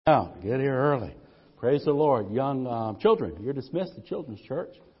Now, get here early. Praise the Lord. Young children, you're dismissed to Children's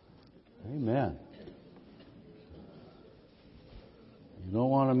Church. Amen. You don't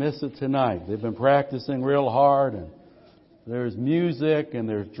want to miss it tonight. They've been practicing real hard, and there's music and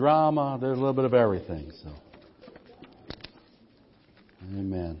there's drama. There's a little bit of everything. So,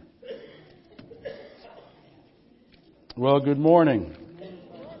 amen. Well, good morning.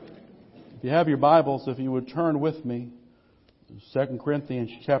 If you have your Bibles, if you would turn with me, 2 Corinthians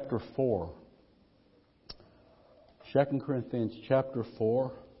chapter 4. 2 Corinthians chapter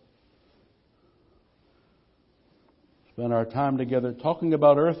 4. Spend our time together talking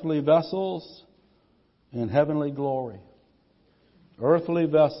about earthly vessels and heavenly glory. Earthly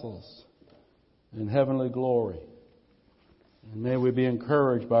vessels and heavenly glory. And may we be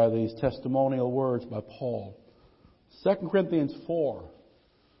encouraged by these testimonial words by Paul. 2 Corinthians 4,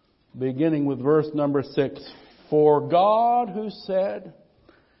 beginning with verse number 6. For God who said,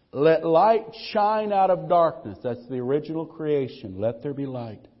 let light shine out of darkness, that's the original creation, let there be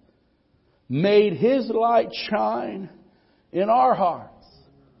light, made His light shine in our hearts.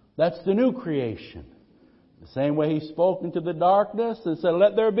 That's the new creation. The same way He spoke into the darkness and said,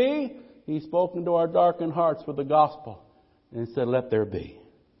 let there be, He spoke into our darkened hearts with the gospel and said, let there be.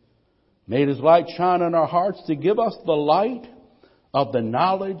 Made His light shine in our hearts to give us the light of the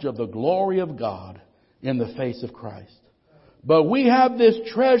knowledge of the glory of God in the face of Christ. But we have this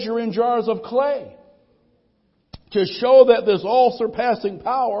treasure in jars of clay to show that this all-surpassing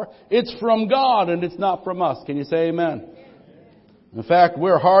power, it's from God and it's not from us. Can you say amen? In fact,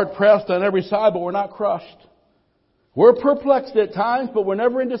 we're hard-pressed on every side, but we're not crushed. We're perplexed at times, but we're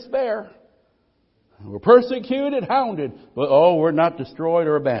never in despair. We're persecuted, hounded, but we're not destroyed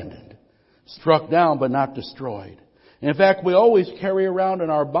or abandoned. Struck down, but not destroyed. In fact, we always carry around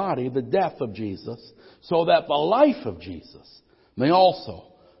in our body the death of Jesus, so that the life of Jesus may also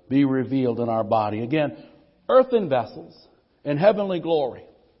be revealed in our body. Again, earthen vessels and heavenly glory.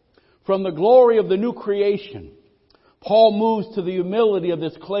 From the glory of the new creation, Paul moves to the humility of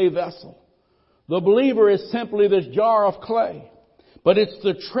this clay vessel. The believer is simply this jar of clay, but it's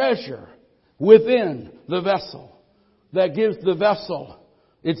the treasure within the vessel that gives the vessel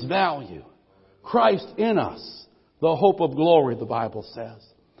its value. Christ in us, the hope of glory, the Bible says.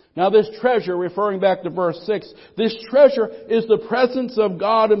 Now this treasure, referring back to verse 6, this treasure is the presence of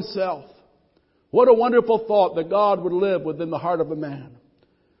God Himself. What a wonderful thought that God would live within the heart of a man.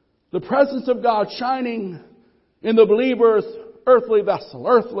 The presence of God shining in the believer's earthly vessel,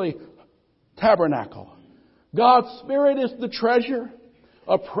 earthly tabernacle. God's Spirit is the treasure,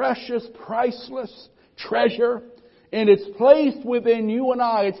 a precious, priceless treasure. And it's placed within you and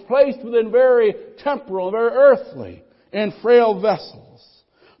I. It's placed within very temporal, very earthly and frail vessels.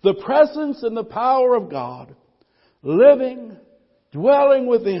 The presence and the power of God living, dwelling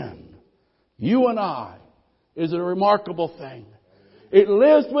within you and I is a remarkable thing. It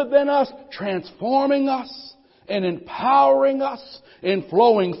lives within us, transforming us and empowering us and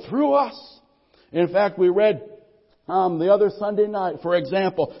flowing through us. In fact, we read the other Sunday night, for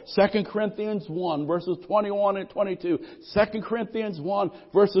example, 2 Corinthians 1, verses 21 and 22. 2 Corinthians 1,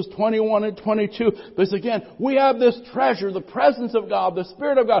 verses 21 and 22. Because again, we have this treasure, the presence of God, the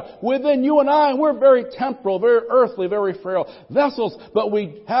Spirit of God within you and I. And we're very temporal, very earthly, very frail vessels. But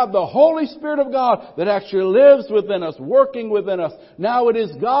we have the Holy Spirit of God that actually lives within us, working within us. Now it is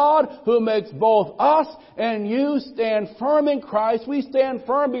God who makes both us and you stand firm in Christ. We stand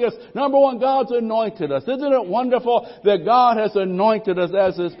firm because, number one, God's anointed us. Isn't it wonderful that God has anointed us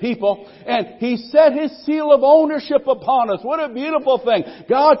as His people, and He set His seal of ownership upon us? What a beautiful thing.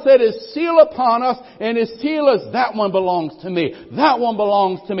 God set His seal upon us, and His seal is, that one belongs to me. That one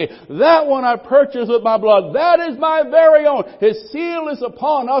belongs to me. That one I purchased with my blood. That is my very own. His seal is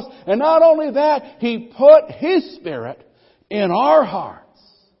upon us, and not only that, He put His Spirit in our hearts.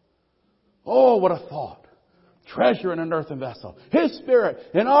 Oh, what a thought. Treasure in an earthen vessel. His Spirit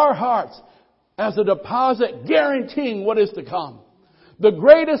in our hearts as a deposit guaranteeing what is to come. The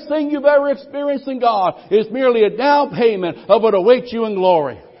greatest thing you've ever experienced in God is merely a down payment of what awaits you in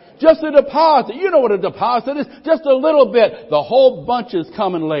glory. Just a deposit. You know what a deposit is. Just a little bit. The whole bunch is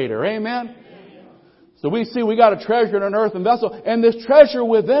coming later. Amen? So we see we got a treasure in an earthen vessel, and this treasure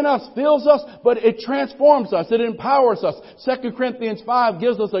within us fills us, but it transforms us. It empowers us. 2 Corinthians 5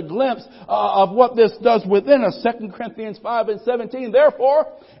 gives us a glimpse of what this does within us. 2 Corinthians 5 and 17.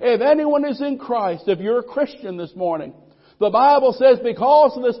 Therefore, if anyone is in Christ, if you're a Christian this morning, The Bible says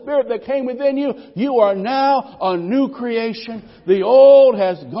because of the Spirit that came within you, you are now a new creation. The old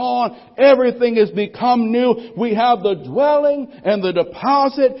has gone. Everything has become new. We have the dwelling and the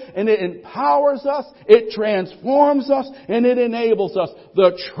deposit, and it empowers us, it transforms us, and it enables us.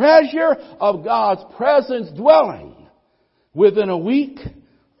 The treasure of God's presence dwelling within a weak,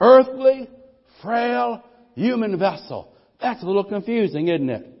 earthly, frail, human vessel. That's a little confusing, isn't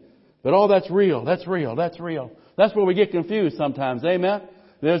it? But that's real. That's real. That's real. That's where we get confused sometimes. Amen?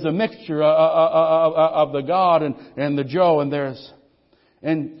 There's a mixture of the God and the Joe,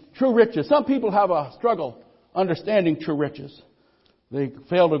 and true riches. Some people have a struggle understanding true riches. They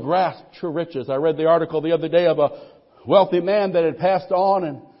fail to grasp true riches. I read the article the other day of a wealthy man that had passed on,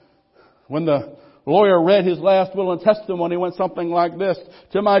 and when the lawyer read his last will and testimony, went something like this: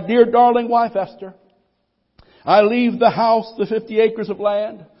 "To my dear darling wife Esther, I leave the house, the 50 acres of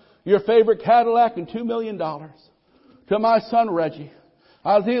land, your favorite Cadillac, and $2 million. To my son Reggie,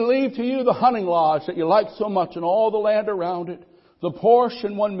 I leave to you the hunting lodge that you like so much and all the land around it, the Porsche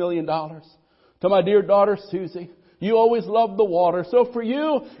and $1 million. To my dear daughter Susie, you always loved the water, so for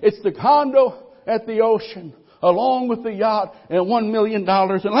you it's the condo at the ocean, along with the yacht and $1 million.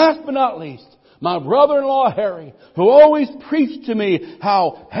 And last but not least, my brother-in-law Harry, who always preached to me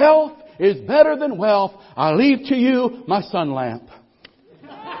how health is better than wealth. I leave to you my sun lamp."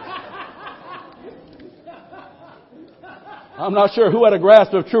 I'm not sure who had a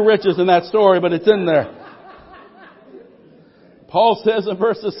grasp of true riches in that story, but it's in there. Paul says in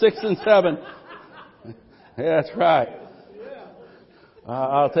verses 6 and 7, yeah, that's right.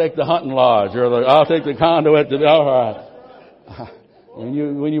 I'll take the hunting lodge, or I'll take the condo at the, all right. When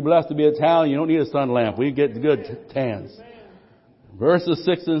you're blessed to be Italian, you don't need a sun lamp. We get good tans. Verses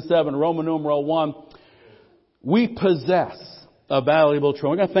 6 and 7, Roman numeral 1. We possess a valuable treasure.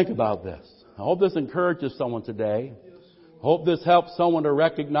 We're going to think about this. I hope this encourages someone today. I hope this helps someone to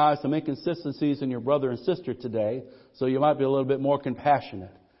recognize some inconsistencies in your brother and sister today, so you might be a little bit more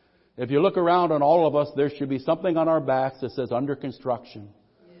compassionate. If you look around on all of us, there should be something on our backs that says under construction.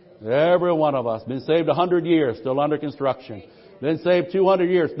 Every one of us. Been saved 100 years, still under construction. Been saved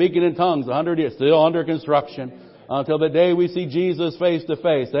 200 years, speaking in tongues 100 years, still under construction. Until the day we see Jesus face to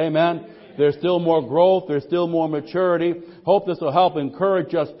face. Amen? There's still more growth. There's still more maturity. Hope this will help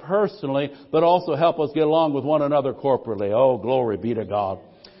encourage us personally, but also help us get along with one another corporately. Oh, glory be to God.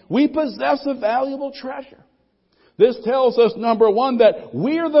 We possess a valuable treasure. This tells us, number one, that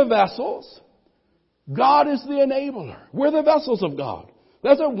we're the vessels. God is the enabler. We're the vessels of God.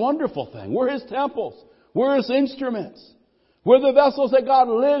 That's a wonderful thing. We're His temples. We're His instruments. We're the vessels that God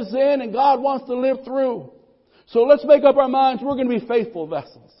lives in and God wants to live through. So let's make up our minds we're going to be faithful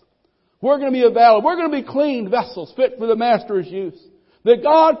vessels. We're going to be available. We're going to be clean vessels fit for the Master's use. That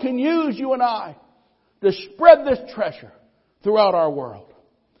God can use you and I to spread this treasure throughout our world.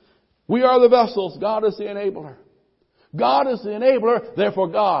 We are the vessels. God is the enabler. God is the enabler. Therefore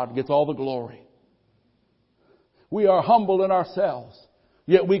God gets all the glory. We are humble in ourselves.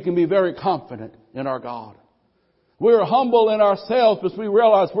 Yet we can be very confident in our God. We're humble in ourselves because we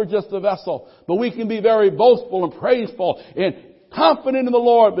realize we're just a vessel. But we can be very boastful and praiseful and confident in the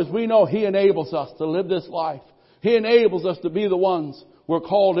Lord because we know He enables us to live this life. He enables us to be the ones we're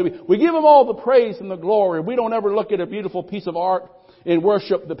called to be. We give Him all the praise and the glory. We don't ever look at a beautiful piece of art and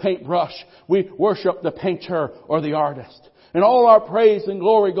worship the paintbrush. We worship the painter or the artist. And all our praise and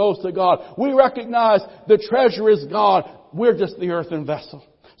glory goes to God. We recognize the treasure is God. We're just the earthen vessel.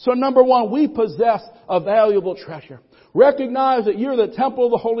 So number one, we possess a valuable treasure. Recognize that you're the temple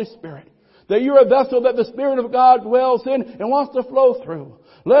of the Holy Spirit. That you're a vessel that the Spirit of God dwells in and wants to flow through.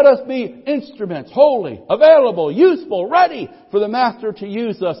 Let us be instruments, holy, available, useful, ready for the Master to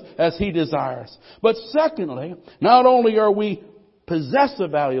use us as He desires. But secondly, not only are we possess a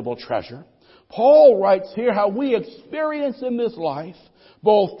valuable treasure, Paul writes here how we experience in this life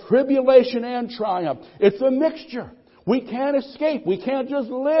both tribulation and triumph. It's a mixture. We can't escape. We can't just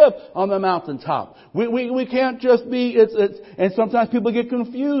live on the mountaintop. We can't just be, and sometimes people get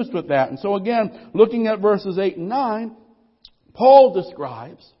confused with that. And so again, looking at verses 8 and 9, Paul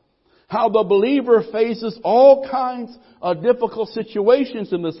describes how the believer faces all kinds of difficult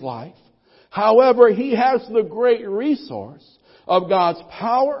situations in this life. However, he has the great resource of God's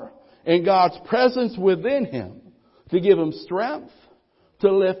power and God's presence within him to give him strength,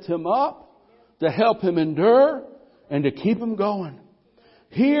 to lift him up, to help him endure, and to keep him going.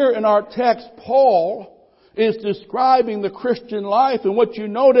 Here in our text, Paul is describing the Christian life, and what you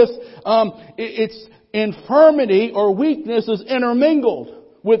notice, it's infirmity or weakness is intermingled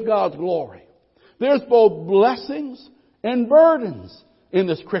with God's glory. There's both blessings and burdens in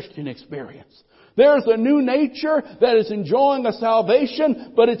this Christian experience. There's a new nature that is enjoying a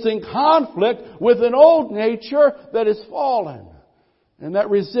salvation, but it's in conflict with an old nature that is fallen and that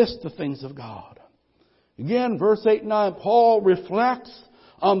resists the things of God. Again, verse 8 and 9, Paul reflects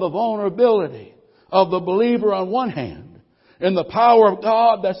on the vulnerability of the believer on one hand and the power of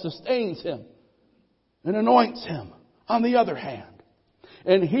God that sustains him and anoints him on the other hand.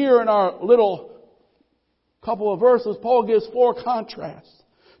 And here in our little couple of verses, Paul gives 4 contrasts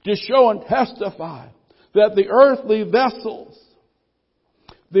to show and testify that the earthly vessels,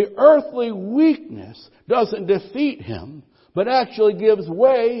 the earthly weakness doesn't defeat him, but actually gives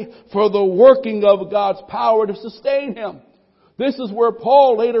way for the working of God's power to sustain him. This is where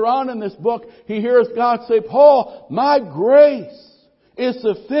Paul, later on in this book, he hears God say, Paul, my grace is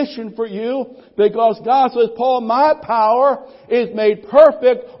sufficient for you, because God says, Paul, my power is made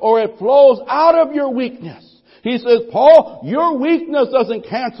perfect, or it flows out of your weakness. He says, Paul, your weakness doesn't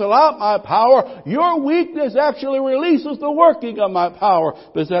cancel out my power. Your weakness actually releases the working of my power,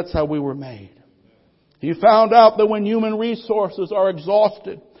 because that's how we were made. He found out that when human resources are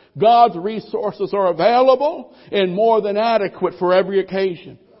exhausted, God's resources are available and more than adequate for every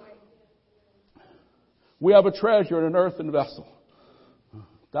occasion. We have a treasure in an earthen vessel.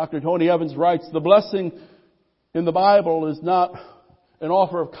 Dr. Tony Evans writes, the blessing in the Bible is not an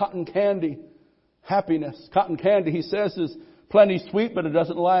offer of cotton candy happiness. Cotton candy, he says, is plenty sweet, but it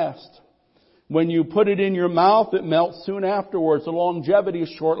doesn't last. When you put it in your mouth, it melts soon afterwards. The longevity is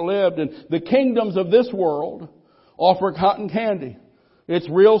short-lived. And the kingdoms of this world offer cotton candy. It's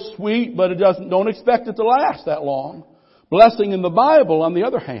real sweet, but don't expect it to last that long. Blessing in the Bible, on the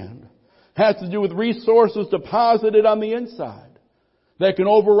other hand, has to do with resources deposited on the inside that can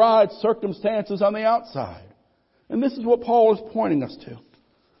override circumstances on the outside. And this is what Paul is pointing us to.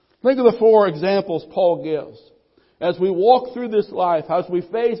 Think of the 4 examples Paul gives. As we walk through this life, as we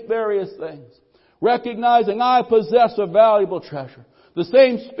face various things, recognizing I possess a valuable treasure. The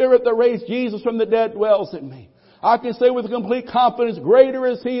same Spirit that raised Jesus from the dead dwells in me. I can say with complete confidence, greater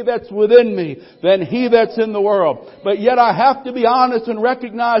is He that's within me than he that's in the world. But yet I have to be honest and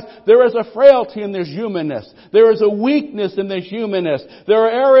recognize there is a frailty in this humanness. There is a weakness in this humanness. There are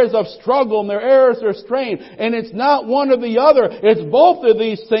areas of struggle and there are areas of strain. And it's not one or the other. It's both of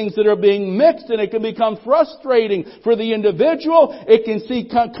these things that are being mixed, and it can become frustrating for the individual. It can seem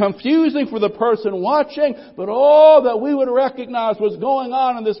confusing for the person watching. But all that we would recognize what's going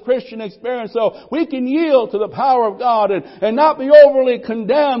on in this Christian experience, so we can yield to the power of God and not be overly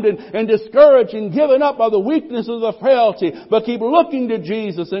condemned and discouraged and given up by the weaknesses of the frailty, but keep looking to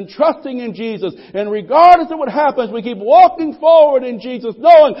Jesus and trusting in Jesus. And regardless of what happens, we keep walking forward in Jesus,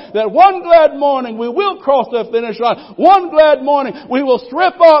 knowing that one glad morning we will cross the finish line. One glad morning we will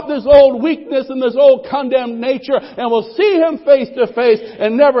strip off this old weakness and this old condemned nature, and we'll see Him face to face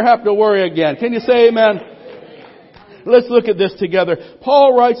and never have to worry again. Can you say amen? Let's look at this together.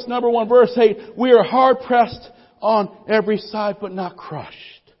 Paul writes, number 1, verse 8, we are hard pressed on every side, but not crushed.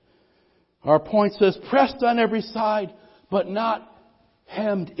 Our point says, pressed on every side, but not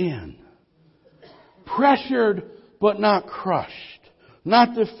hemmed in. Pressured, but not crushed.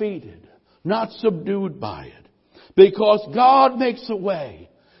 Not defeated. Not subdued by it. Because God makes a way,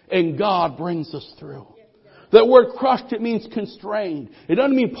 and God brings us through. That word crushed, it means constrained. It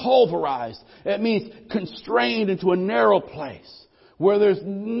doesn't mean pulverized. It means constrained into a narrow place where there's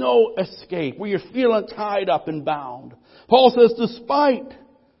no escape, where you're feeling tied up and bound. Paul says, despite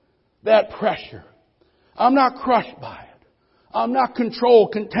that pressure, I'm not crushed by it. I'm not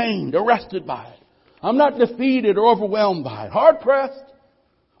controlled, contained, arrested by it. I'm not defeated or overwhelmed by it. Hard pressed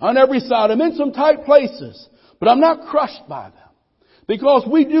on every side. I'm in some tight places, but I'm not crushed by them. Because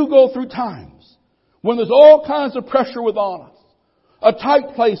we do go through times when there's all kinds of pressure within us. A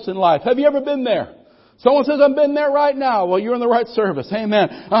tight place in life. Have you ever been there? Someone says, I've been there right now. Well, you're in the right service. Amen.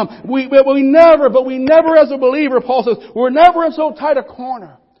 We never as a believer, Paul says, we're never in so tight a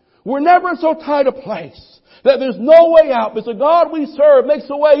corner. We're never in so tight a place that there's no way out. Because the God we serve makes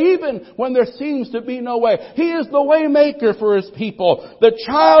a way even when there seems to be no way. He is the way maker for His people. The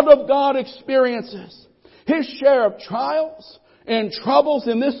child of God experiences his share of trials and troubles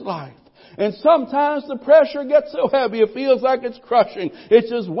in this life. And sometimes the pressure gets so heavy it feels like it's crushing. It's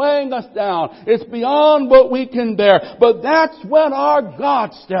just weighing us down. It's beyond what we can bear. But that's when our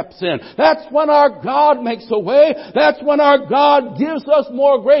God steps in. That's when our God makes a way. That's when our God gives us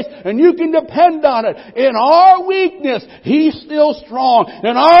more grace. And you can depend on it. In our weakness, He's still strong.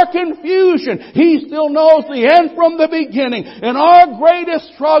 In our confusion, He still knows the end from the beginning. In our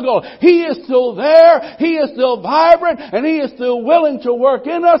greatest struggle, He is still there. He is still vibrant. And He is still willing to work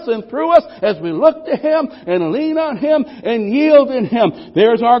in us and through us us as we look to Him and lean on Him and yield in Him.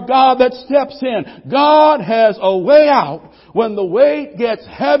 There's our God that steps in. God has a way out when the weight gets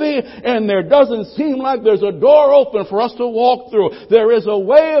heavy and there doesn't seem like there's a door open for us to walk through. There is a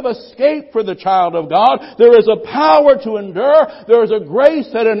way of escape for the child of God. There is a power to endure. There is a grace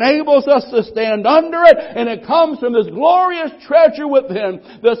that enables us to stand under it, and it comes from this glorious treasure within,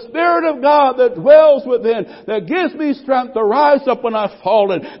 the Spirit of God that dwells within, that gives me strength to rise up when I've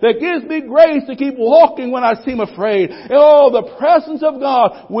fallen, that gives me grace to keep walking when I seem afraid. Oh, the presence of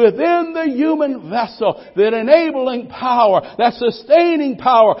God within the human vessel, that enabling power, that sustaining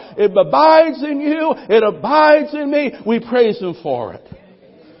power, it abides in you, it abides in me. We praise Him for it.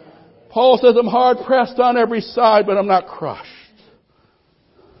 Paul says, I'm hard pressed on every side, but I'm not crushed.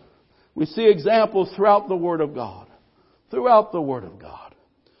 We see examples throughout the Word of God. Throughout the Word of God.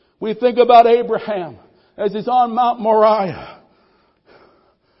 We think about Abraham as he's on Mount Moriah.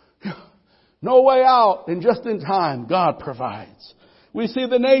 No way out, and just in time, God provides. We see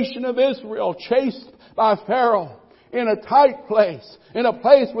the nation of Israel chased by Pharaoh in a tight place, in a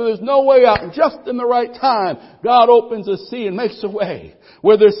place where there's no way out. And just in the right time, God opens the sea and makes a way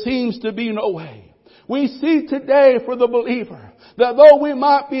where there seems to be no way. We see today for the believer that though we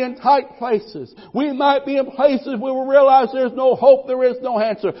might be in tight places, we might be in places where we realize there's no hope, there is no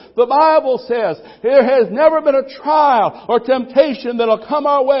answer. The Bible says there has never been a trial or temptation that'll come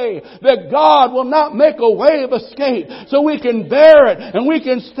our way that God will not make a way of escape so we can bear it and we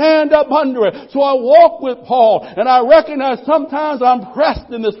can stand up under it. So I walk with Paul and I recognize sometimes I'm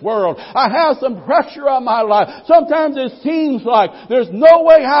pressed in this world. I have some pressure on my life. Sometimes it seems like there's no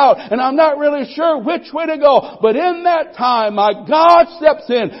way out and I'm not really sure which way to go. But in that time, my God steps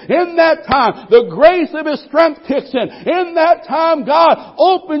in. In that time, the grace of His strength kicks in. In that time, God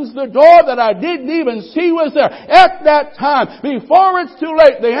opens the door that I didn't even see was there. At that time, before it's too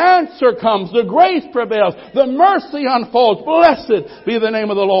late, the answer comes. The grace prevails. The mercy unfolds. Blessed be the name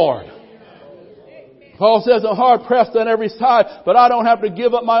of the Lord. Paul says, I'm hard pressed on every side, but I don't have to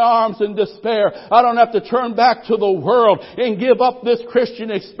give up my arms in despair. I don't have to turn back to the world and give up this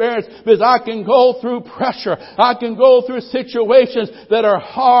Christian experience, because I can go through pressure. I can go through situations that are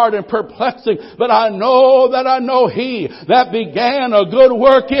hard and perplexing, but I know He that began a good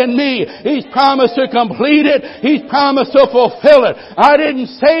work in me, He's promised to complete it. He's promised to fulfill it. I didn't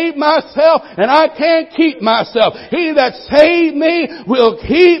save myself and I can't keep myself. He that saved me will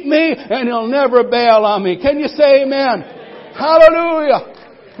keep me, and He'll never bail on me. Can you say amen? Hallelujah.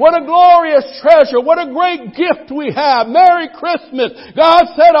 What a glorious treasure. What a great gift we have. Merry Christmas. God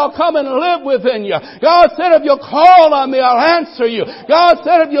said, I'll come and live within you. God said, if you'll call on me, I'll answer you. God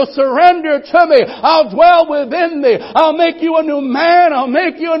said, if you'll surrender to me, I'll dwell within thee. I'll make you a new man. I'll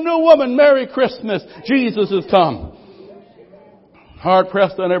make you a new woman. Merry Christmas. Jesus has come. Hard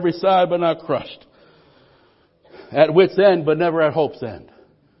pressed on every side, but not crushed. At wit's end, but never at hope's end.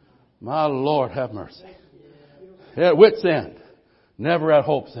 My Lord, have mercy. At wit's end, never at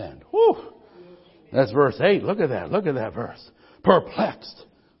hope's end. Whew. That's verse 8. Look at that. Look at that verse. Perplexed,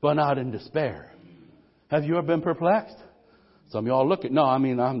 but not in despair. Have you ever been perplexed? Some of y'all look at, no, I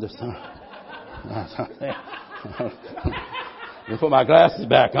mean, I'm just, let me put my glasses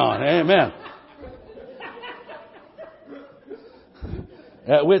back on. Amen.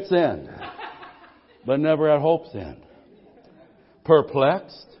 At wit's end, but never at hope's end.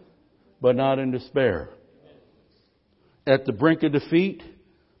 Perplexed, but not in despair. At the brink of defeat,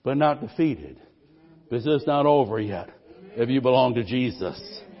 but not defeated. This is not over yet if you belong to Jesus.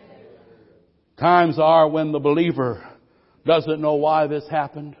 Times are when the believer doesn't know why this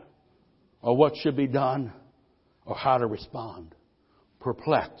happened, or what should be done, or how to respond.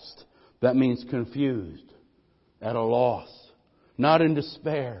 Perplexed. That means confused, at a loss. Not in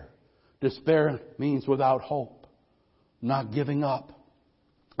despair. Despair means without hope. Not giving up.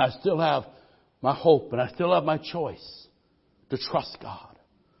 I still have my hope and I still have my choice to trust God.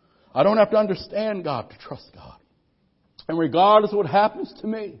 I don't have to understand God to trust God. And regardless of what happens to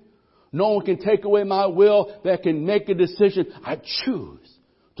me, no one can take away my will that can make a decision. I choose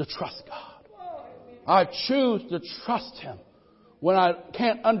to trust God. I choose to trust Him when I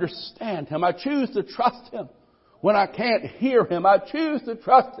can't understand Him. I choose to trust Him when I can't hear Him. I choose to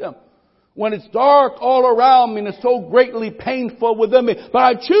trust Him when it's dark all around me and it's so greatly painful within me. But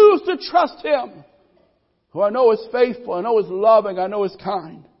I choose to trust Him, who I know is faithful, I know is loving, I know is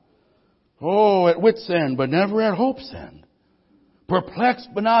kind. Oh, at wit's end, but never at hope's end. Perplexed,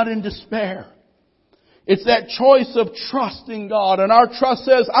 but not in despair. It's that choice of trusting God. And our trust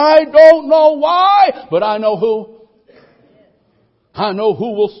says, I don't know why, but I know who. I know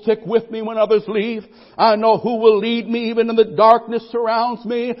who will stick with me when others leave. I know who will lead me even when the darkness surrounds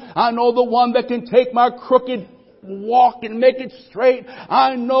me. I know the one that can take my crooked walk and make it straight.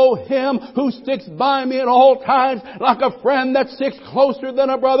 I know Him who sticks by me at all times like a friend that sticks closer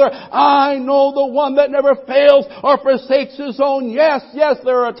than a brother. I know the one that never fails or forsakes His own. Yes,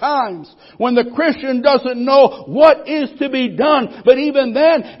 there are times when the Christian doesn't know what is to be done, but even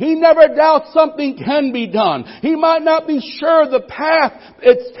then, he never doubts something can be done. He might not be sure the path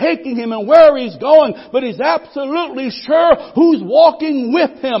it's taking him and where he's going, but he's absolutely sure who's walking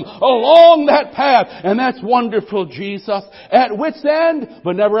with him along that path. And that's wonderful, Jesus. At wit's end,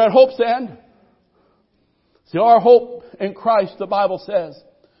 but never at hope's end. See, our hope in Christ, the Bible says,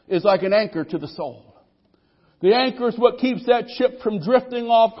 is like an anchor to the soul. The anchor is what keeps that ship from drifting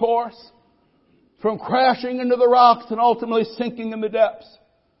off course, from crashing into the rocks and ultimately sinking in the depths.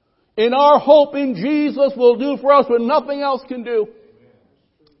 And our hope in Jesus will do for us what nothing else can do.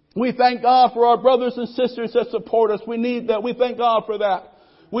 We thank God for our brothers and sisters that support us. We need that. We thank God for that.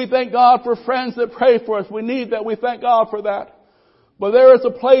 We thank God for friends that pray for us. We need that. We thank God for that. But there is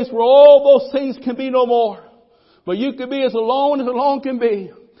a place where all those things can be no more. But you can be as alone can be,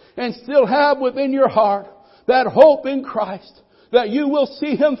 and still have within your heart that hope in Christ, that you will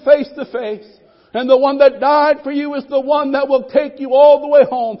see Him face to face. And the one that died for you is the one that will take you all the way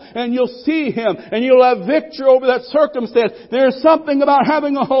home. And you'll see Him. And you'll have victory over that circumstance. There's something about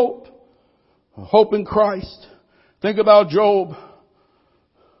having a hope. A hope in Christ. Think about Job.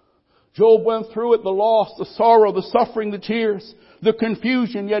 Job went through it, the loss, the sorrow, the suffering, the tears, the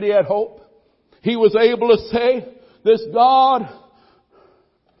confusion, yet he had hope. He was able to say, this God,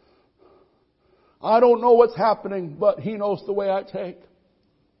 I don't know what's happening, but He knows the way I take.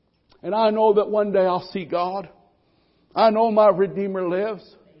 And I know that one day I'll see God. I know my Redeemer lives.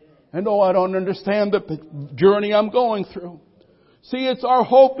 And though I don't understand the journey I'm going through. See, it's our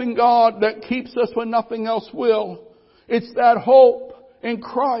hope in God that keeps us when nothing else will. It's that hope in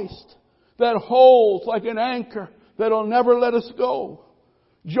Christ that holds like an anchor that'll never let us go.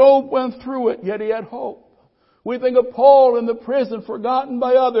 Job went through it, yet he had hope. We think of Paul in the prison, forgotten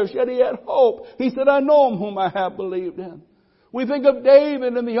by others, yet he had hope. He said, I know Him whom I have believed in. We think of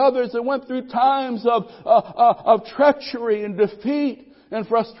David and the others that went through times of treachery and defeat and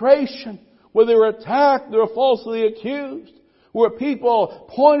frustration, where they were attacked, they were falsely accused, where people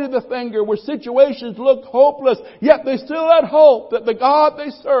pointed the finger, where situations looked hopeless, yet they still had hope that the God they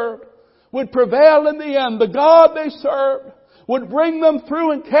served would prevail in the end. The God they served would bring them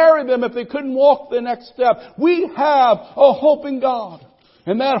through and carry them if they couldn't walk the next step. We have a hope in God.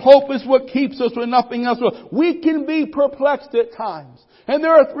 And that hope is what keeps us when nothing else will. We can be perplexed at times. And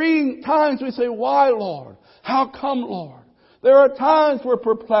there are 3 times we say, why, Lord? How come, Lord? There are times we're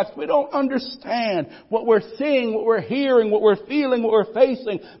perplexed. We don't understand what we're seeing, what we're hearing, what we're feeling, what we're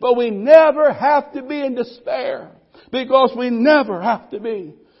facing. But we never have to be in despair. Because we never have to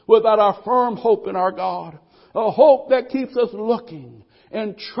be without our firm hope in our God. A hope that keeps us looking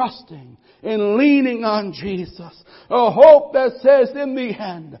and trusting and leaning on Jesus. A hope that says in the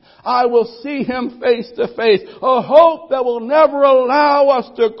end, I will see Him face to face. A hope that will never allow us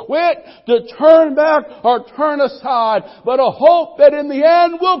to quit, to turn back or turn aside. But a hope that in the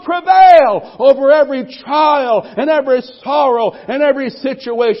end will prevail over every trial and every sorrow and every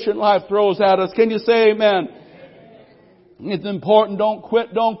situation life throws at us. Can you say amen? It's important. Don't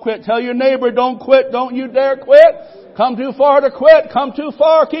quit. Don't quit. Tell your neighbor, don't quit. Don't you dare quit. Come too far to quit. Come too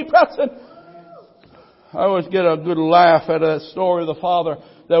far. Keep pressing. I always get a good laugh at that story of the father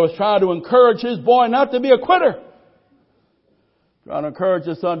that was trying to encourage his boy not to be a quitter. Trying to encourage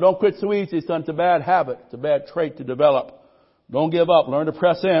his son, don't quit so easy, son. It's a bad habit. It's a bad trait to develop. Don't give up. Learn to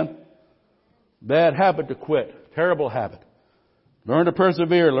press in. Bad habit to quit. Terrible habit. Learn to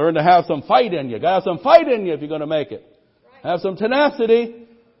persevere. Learn to have some fight in you. Got to have some fight in you if you're going to make it. Have some tenacity.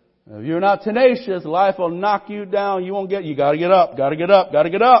 If you're not tenacious, life will knock you down. You got to get up. Got to get up. Got to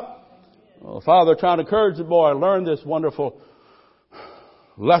get up. Well, the father trying to encourage the boy, learn this wonderful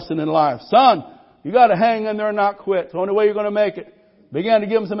lesson in life. Son, you got to hang in there and not quit. It's the only way you're going to make it. Began to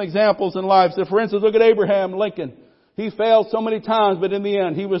give him some examples in life. So, for instance, look at Abraham Lincoln. He failed so many times, but in the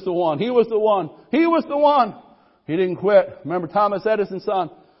end, he was the one. He was the one. He was the one. He didn't quit. Remember Thomas Edison's son?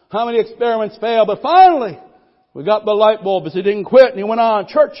 How many experiments failed? But finally, we got the light bulb, but he didn't quit. And he went on.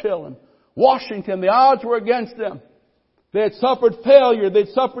 Churchill and Washington, the odds were against them. They had suffered failure. They'd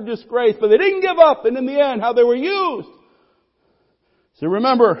suffered disgrace, but they didn't give up. And in the end, how they were used. So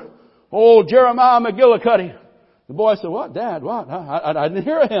remember old Jeremiah McGillicuddy. The boy said, what, Dad? What? I didn't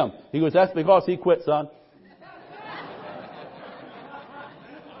hear him. He goes, that's because he quit, son.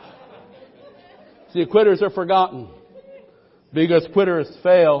 See, quitters are forgotten. Because quitters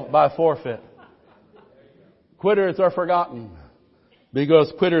fail by forfeit. Quitters are forgotten.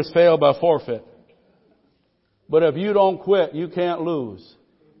 Because quitters fail by forfeit. But if you don't quit, you can't lose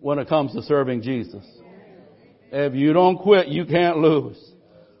when it comes to serving Jesus. If you don't quit, you can't lose.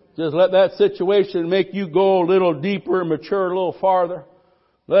 Just let that situation make you go a little deeper, mature a little farther.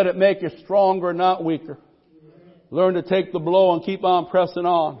 Let it make you stronger, not weaker. Learn to take the blow and keep on pressing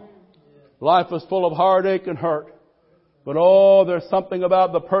on. Life is full of heartache and hurt. But there's something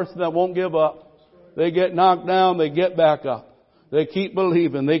about the person that won't give up. They get knocked down, they get back up. They keep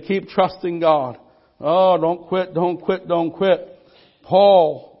believing, they keep trusting God. Oh, don't quit, don't quit, don't quit.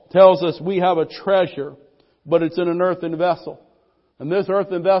 Paul tells us we have a treasure, but it's in an earthen vessel. And this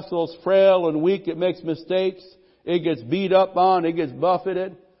earthen vessel is frail and weak. It makes mistakes. It gets beat up on. It gets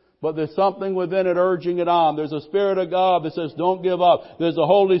buffeted. But there's something within it urging it on. There's a Spirit of God that says, don't give up. There's a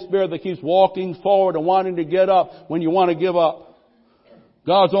Holy Spirit that keeps walking forward and wanting to get up when you want to give up.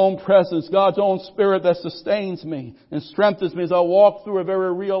 God's own presence, God's own Spirit that sustains me and strengthens me as I walk through a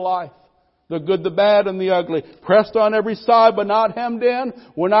very real life. The good, the bad, and the ugly. Pressed on every side, but not hemmed in.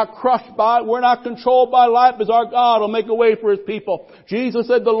 We're not crushed by it. We're not controlled by life, as our God will make a way for His people. Jesus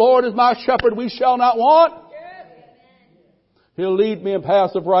said, the Lord is my shepherd, we shall not want. He'll lead me in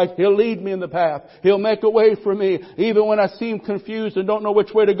paths of right. He'll lead me in the path. He'll make a way for me, even when I seem confused and don't know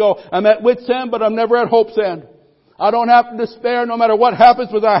which way to go. I'm at wit's end, but I'm never at hope's end. I don't have to despair no matter what happens,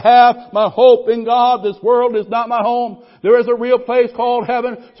 because I have my hope in God. This world is not my home. There is a real place called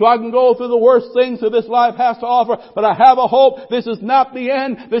heaven, so I can go through the worst things that this life has to offer. But I have a hope. This is not the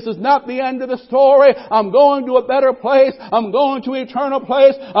end. This is not the end of the story. I'm going to a better place. I'm going to an eternal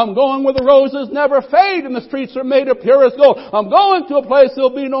place. I'm going where the roses never fade and the streets are made of purest gold. I'm going to a place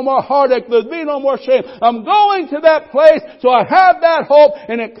there'll be no more heartache. There'll be no more shame. I'm going to that place, so I have that hope,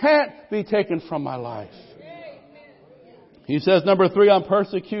 and it can't be taken from my life. He says, number 3, I'm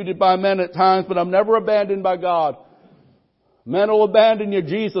persecuted by men at times, but I'm never abandoned by God. Men will abandon you.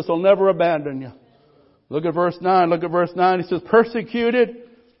 Jesus will never abandon you. Look at verse 9. Look at verse 9. He says, persecuted,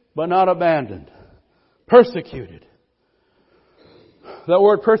 but not abandoned. Persecuted. That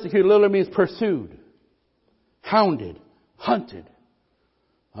word persecuted literally means pursued, hounded, hunted.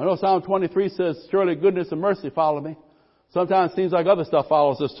 I know Psalm 23 says, surely goodness and mercy follow me. Sometimes it seems like other stuff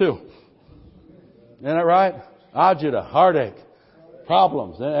follows us too. Isn't that right? Agita, heartache,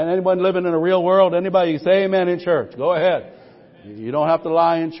 problems. And anyone living in a real world, anybody say amen in church. Go ahead. You don't have to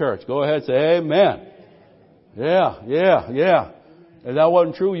lie in church. Go ahead, say amen. Yeah. If that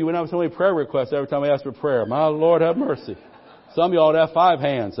wasn't true, you wouldn't have so many prayer requests every time I ask for prayer. My Lord, have mercy. Some of y'all would have 5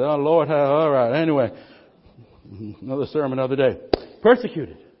 hands. Oh, Lord, all right. Anyway, another sermon another day.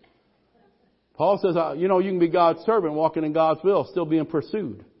 Persecuted. Paul says, you can be God's servant, walking in God's will, still being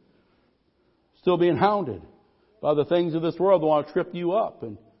pursued, still being hounded by the things of this world that want to trip you up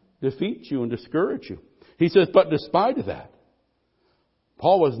and defeat you and discourage you. He says, but despite that,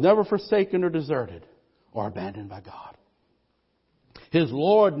 Paul was never forsaken or deserted or abandoned by God. His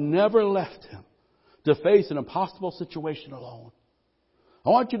Lord never left him to face an impossible situation alone. I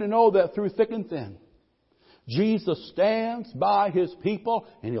want you to know that through thick and thin, Jesus stands by His people,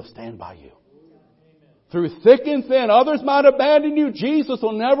 and He'll stand by you. Through thick and thin, others might abandon you. Jesus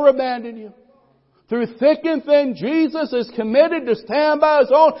will never abandon you. Through thick and thin, Jesus is committed to stand by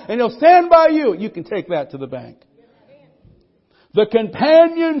His own, and He'll stand by you. You can take that to the bank. The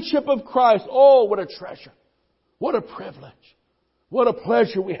companionship of Christ. Oh, what a treasure. What a privilege. What a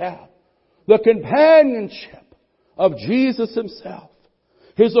pleasure we have. The companionship of Jesus Himself.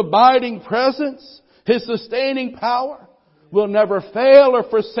 His abiding presence. His sustaining power. Will never fail or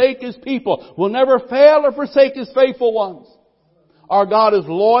forsake His people. Will never fail or forsake His faithful ones. Our God is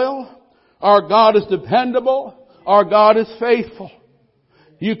loyal. Our God is dependable. Our God is faithful.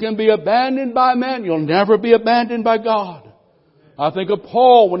 You can be abandoned by men. You'll never be abandoned by God. I think of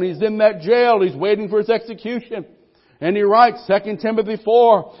Paul when he's in that jail. He's waiting for his execution. And he writes, 2 Timothy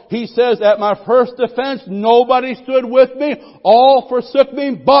 4, he says, at my first defense, nobody stood with me. All forsook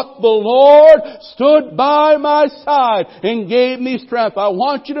me, but the Lord stood by my side and gave me strength. I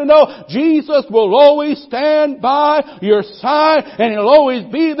want you to know, Jesus will always stand by your side, and He'll always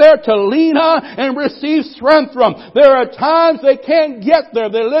be there to lean on and receive strength from. There are times they can't get there.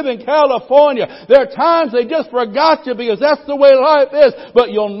 They live in California. There are times they just forgot you because that's the way life is.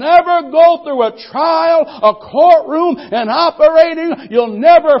 But you'll never go through a trial, a courtroom, room and operating. You'll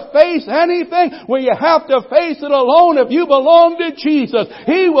never face anything where you have to face it alone. If you belong to Jesus,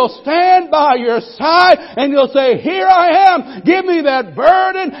 He will stand by your side and He'll say, here I am. Give me that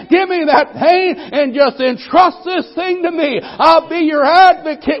burden. Give me that pain and just entrust this thing to me. I'll be your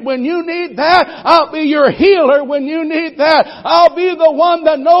advocate when you need that. I'll be your healer when you need that. I'll be the one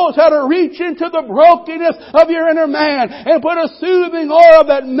that knows how to reach into the brokenness of your inner man and put a soothing oil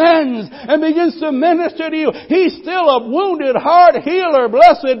that mends and begins to minister to you. He's still a wounded heart healer.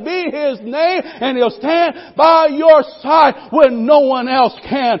 Blessed be His name. And He'll stand by your side when no one else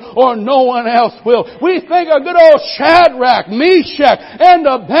can or no one else will. We think of good old Shadrach, Meshach, and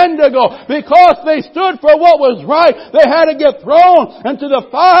Abednego. Because they stood for what was right, they had to get thrown into the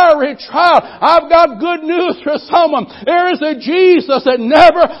fiery trial. I've got good news for someone. There is a Jesus that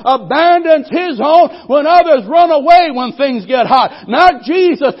never abandons His own when others run away when things get hot. Not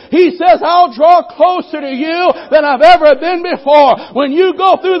Jesus. He says, I'll draw closer to you than I've ever been before. When you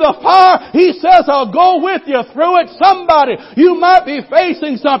go through the fire, He says, I'll go with you through it. Somebody, you might be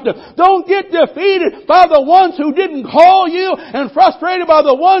facing something. Don't get defeated by the ones who didn't call you and frustrated by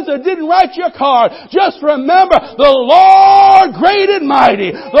the ones that didn't write your card. Just remember, the Lord great and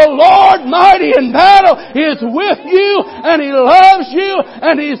mighty, the Lord mighty in battle is with you, and He loves you,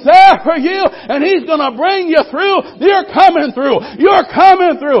 and He's there for you, and He's going to bring you through. You're coming through. You're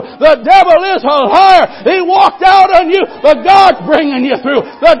coming through. The devil is a liar. He walked out on you, but God's bringing you through.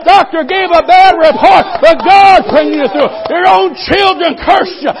 The doctor gave a bad report, but God's bringing you through. Your own children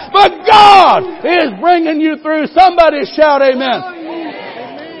cursed you, but God is bringing you through. Somebody shout amen.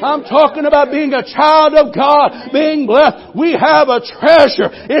 I'm talking about being a child of God, being blessed. We have a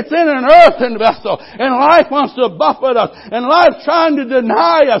treasure. It's in an earthen vessel. And life wants to buffet us. And life's trying to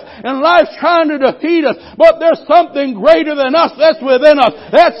deny us. And life's trying to defeat us. But there's something greater than us that's within us.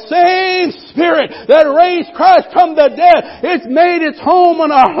 That same Spirit that raised Christ from the dead, it's made its home in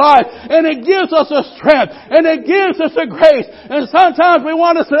our life. And it gives us a strength. And it gives us a grace. And sometimes we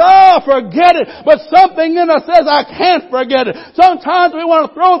want to say, oh, forget it. But something in us says, I can't forget it. Sometimes we want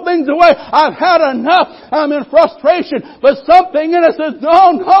to throw things away. I've had enough. I'm in frustration. But something in us says,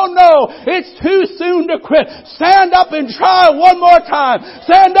 no. It's too soon to quit. Stand up and try one more time.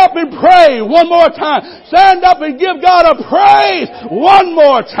 Stand up and pray one more time. Stand up and give God a praise one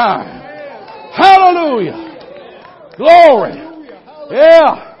more time. Hallelujah. Glory.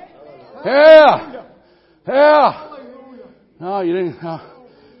 Yeah. No, you didn't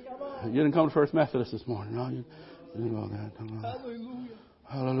come to First Methodist this morning. No, you didn't go that.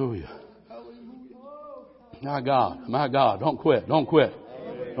 Hallelujah. My God. Don't quit.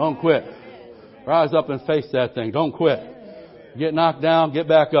 Rise up and face that thing. Don't quit. Get knocked down, get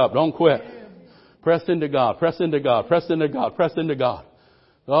back up. Don't quit. Press into God.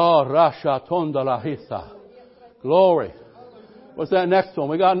 Oh, Rasha Tonda Lahisa. Glory. What's that next one?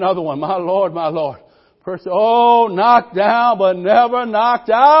 We got another one. My Lord. Knocked down, but never knocked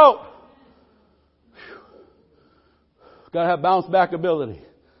out. Got to have bounce back ability.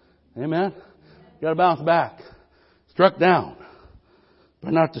 Amen. Got to bounce back. Struck down,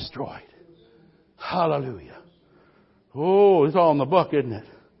 but not destroyed. Hallelujah. Oh, it's all in the book, isn't it?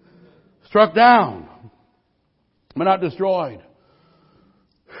 Struck down, but not destroyed.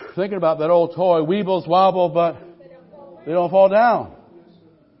 Thinking about that old toy, Weebles wobble, but they don't fall down.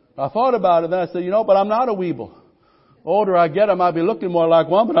 I thought about it, then I said, but I'm not a Weeble. Older I get, I might be looking more like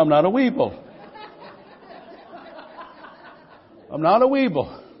one, but I'm not a Weeble. I'm not a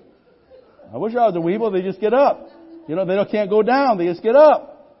Weeble. I wish I was a Weeble. They just get up. They can't go down. They just get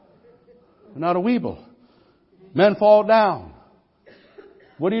up. I'm not a Weeble. Men fall down.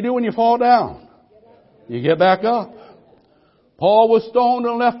 What do you do when you fall down? You get back up. Paul was stoned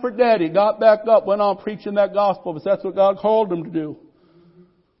and left for dead. He got back up, went on preaching that gospel, because that's what God called him to do.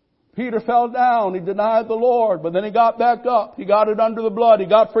 Peter fell down. He denied the Lord, but then he got back up. He got it under the blood. He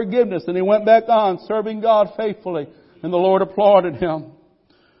got forgiveness, and he went back on serving God faithfully. And the Lord applauded him.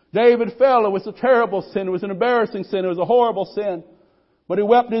 David fell. It was a terrible sin. It was an embarrassing sin. It was a horrible sin. But he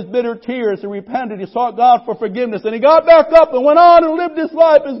wept his bitter tears and repented. He sought God for forgiveness. And he got back up and went on and lived his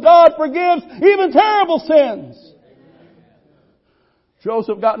life as God forgives even terrible sins.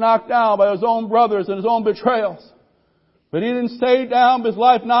 Joseph got knocked down by his own brothers and his own betrayals. But He didn't stay down because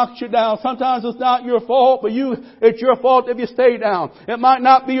life knocks you down. Sometimes it's not your fault, but it's your fault if you stay down. It might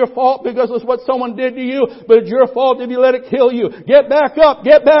not be your fault because it's what someone did to you, but it's your fault if you let it kill you. Get back up,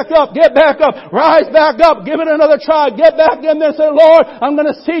 get back up, get back up, rise back up, give it another try, get back in there and say, Lord, I'm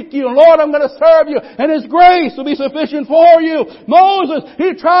going to seek you, Lord, I'm going to serve you, and His grace will be sufficient for you. Moses,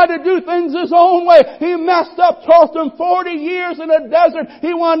 he tried to do things his own way. He messed up, tossed him 40 years in a desert.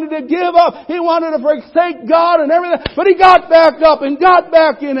 He wanted to give up. He wanted to forsake God and everything, but he got back up and got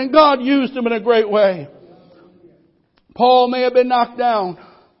back in, and God used him in a great way. Paul may have been knocked down,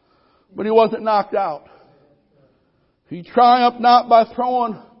 but he wasn't knocked out. He triumphed not by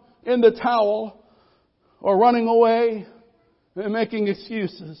throwing in the towel or running away and making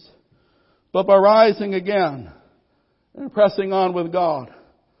excuses, but by rising again and pressing on with God.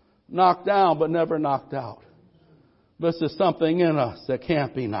 Knocked down, but never knocked out. This is something in us that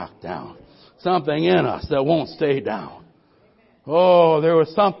can't be knocked down. Something in us that won't stay down. Oh, there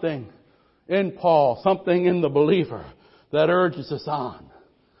was something in Paul, something in the believer that urges us on,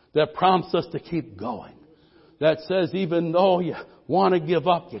 that prompts us to keep going, that says even though you want to give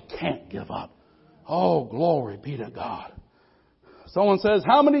up, you can't give up. Oh, glory be to God. Someone says,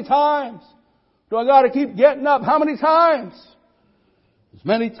 how many times do I got to keep getting up? How many times? As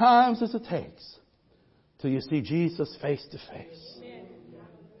many times as it takes till you see Jesus face to face.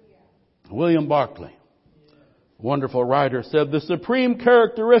 William Barclay, wonderful writer, said, the supreme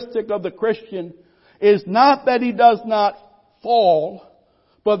characteristic of the Christian is not that he does not fall,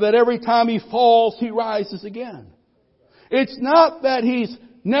 but that every time he falls, he rises again. It's not that he's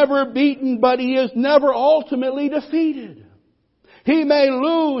never beaten, but he is never ultimately defeated. He may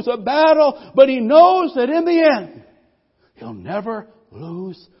lose a battle, but he knows that in the end, he'll never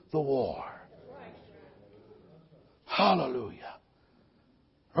lose the war. Hallelujah.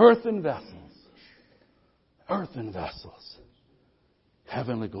 Earthen vessels. Earthen vessels.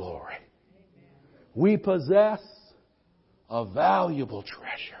 Heavenly glory. We possess a valuable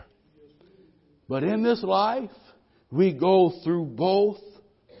treasure. But in this life, we go through both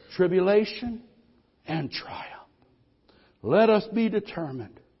tribulation and triumph. Let us be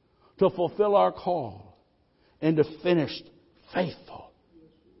determined to fulfill our call and to finish faithful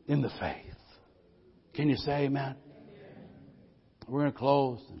in the faith. Can you say amen? We're going to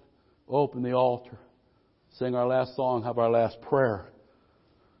close and open the altar, sing our last song, have our last prayer.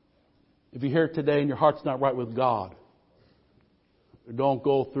 If you're here today and your heart's not right with God, don't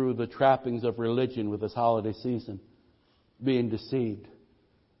go through the trappings of religion with this holiday season, being deceived.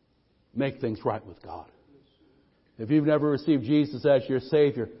 Make things right with God. If you've never received Jesus as your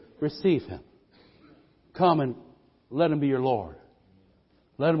Savior, receive Him. Come and let Him be your Lord.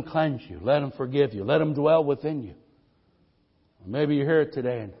 Let Him cleanse you. Let Him forgive you. Let Him dwell within you. Maybe you're here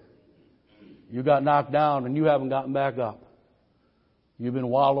today and you got knocked down and you haven't gotten back up. You've been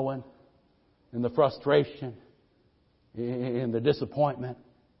wallowing in the frustration, in the disappointment.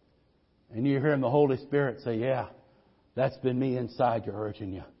 And you're hearing the Holy Spirit say, yeah, that's been me inside. You're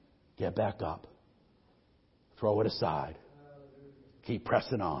urging you. Get back up. Throw it aside. Keep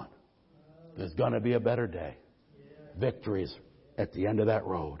pressing on. There's going to be a better day. Victory's at the end of that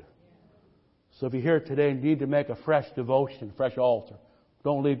road. So if you're here today and need to make a fresh devotion, fresh altar,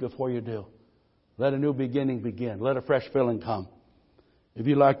 don't leave before you do. Let a new beginning begin. Let a fresh filling come. If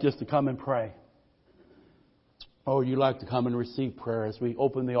you'd like just to come and pray, or you'd like to come and receive prayer as we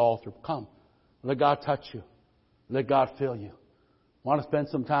open the altar, come. Let God touch you. Let God fill you. Want to spend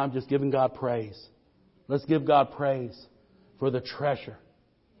some time just giving God praise. Let's give God praise for the treasure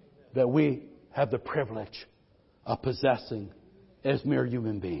that we have the privilege of possessing as mere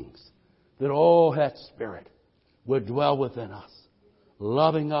human beings. That all that Spirit would dwell within us,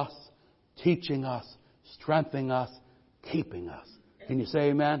 loving us, teaching us, strengthening us, keeping us. Can you say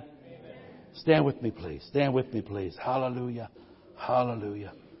amen? Amen. Stand with me, please. Stand with me, please. Hallelujah.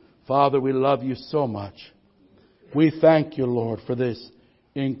 Hallelujah. Father, we love you so much. We thank you, Lord, for this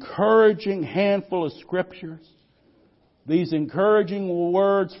encouraging handful of scriptures. These encouraging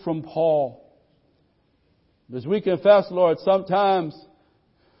words from Paul. As we confess, Lord, sometimes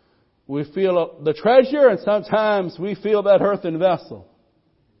we feel the treasure and sometimes we feel that earthen vessel.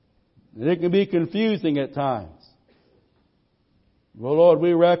 And it can be confusing at times. Well, Lord,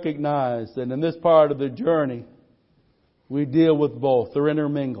 we recognize that in this part of the journey, we deal with both. They're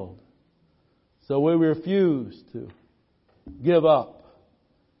intermingled. So we refuse to give up.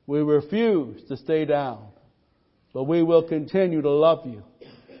 We refuse to stay down. But we will continue to love you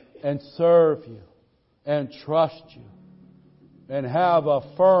and serve you and trust you and have a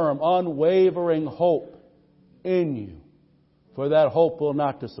firm, unwavering hope in you. For that hope will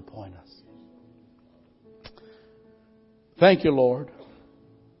not disappoint us. Thank you, Lord,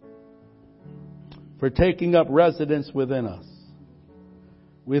 for taking up residence within us.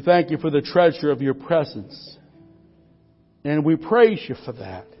 We thank you for the treasure of your presence. And we praise you for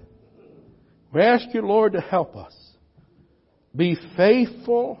that. We ask you, Lord, to help us be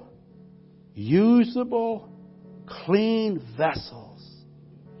faithful, usable, clean vessels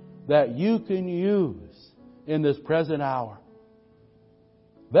that you can use in this present hour.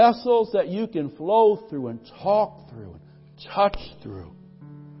 Vessels that you can flow through and talk through and touch through.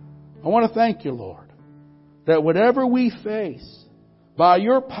 I want to thank you, Lord, that whatever we face, by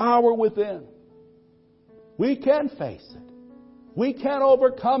your power within, we can face it. We can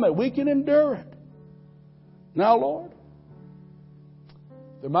overcome it. We can endure it. Now, Lord,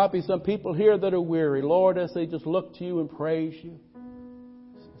 there might be some people here that are weary. Lord, as they just look to you and praise you,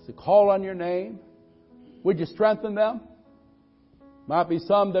 as they call on your name, would you strengthen them? Might be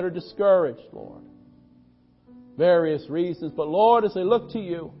some that are discouraged, Lord. Various reasons. But Lord, as they look to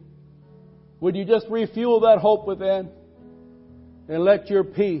you, would you just refuel that hope within? And let your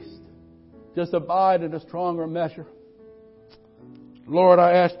peace just abide in a stronger measure. Lord,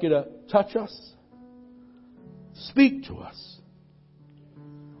 I ask you to touch us. Speak to us.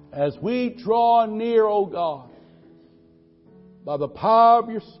 As we draw near, O God, by the power of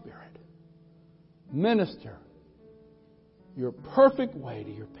your Spirit, minister your perfect way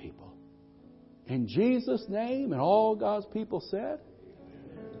to your people. In Jesus' name, and all God's people said,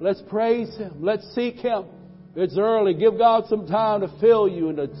 let's praise Him. Let's seek Him. It's early. Give God some time to fill you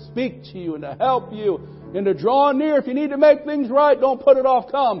and to speak to you and to help you and to draw near. If you need to make things right, don't put it off.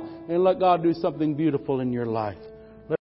 Come and let God do something beautiful in your life.